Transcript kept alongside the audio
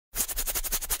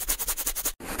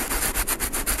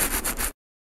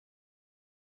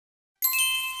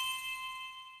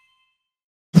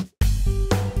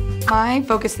My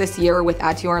focus this year with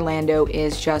Add to Orlando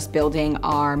is just building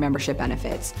our membership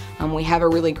benefits. We have a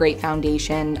really great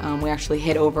foundation. We actually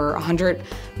hit over 100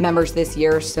 members this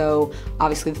year, so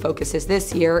obviously the focus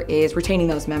this year is retaining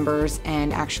those members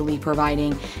and actually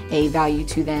providing a value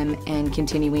to them and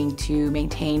continuing to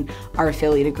maintain our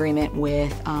affiliate agreement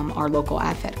with our local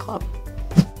AdFed club.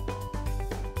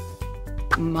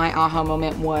 My aha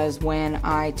moment was when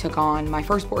I took on my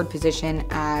first board position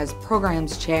as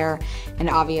programs chair, and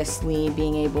obviously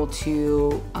being able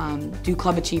to do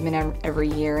club achievement every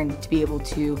year and to be able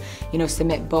to,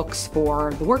 submit books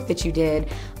for the work that you did,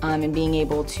 and being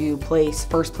able to place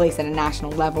first place at a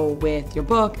national level with your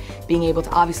book, being able to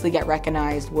obviously get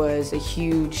recognized was a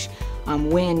huge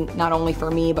win, not only for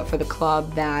me, but for the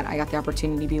club, that I got the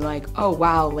opportunity to be like, oh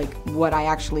wow, like what I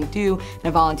actually do in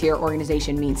a volunteer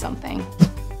organization means something.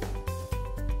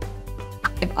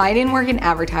 If I didn't work in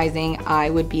advertising,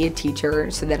 I would be a teacher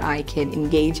so that I could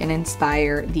engage and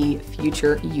inspire the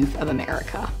future youth of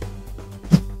America.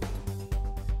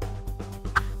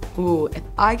 Ooh, if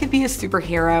I could be a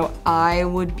superhero, I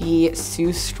would be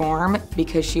Sue Storm,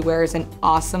 because she wears an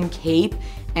awesome cape,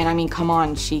 and I mean, come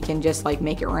on, she can just like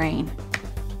make it rain.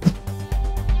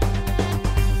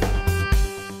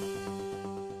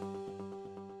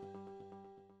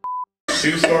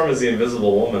 Sue Storm is the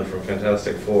Invisible Woman from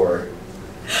Fantastic Four.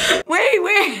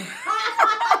 Wait.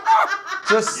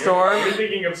 Just Storm? You're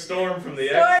thinking of Storm from the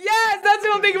X. Yes, that's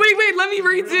what I'm thinking. Wait, let me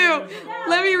redo.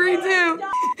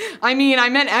 I mean, I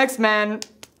meant X-Men.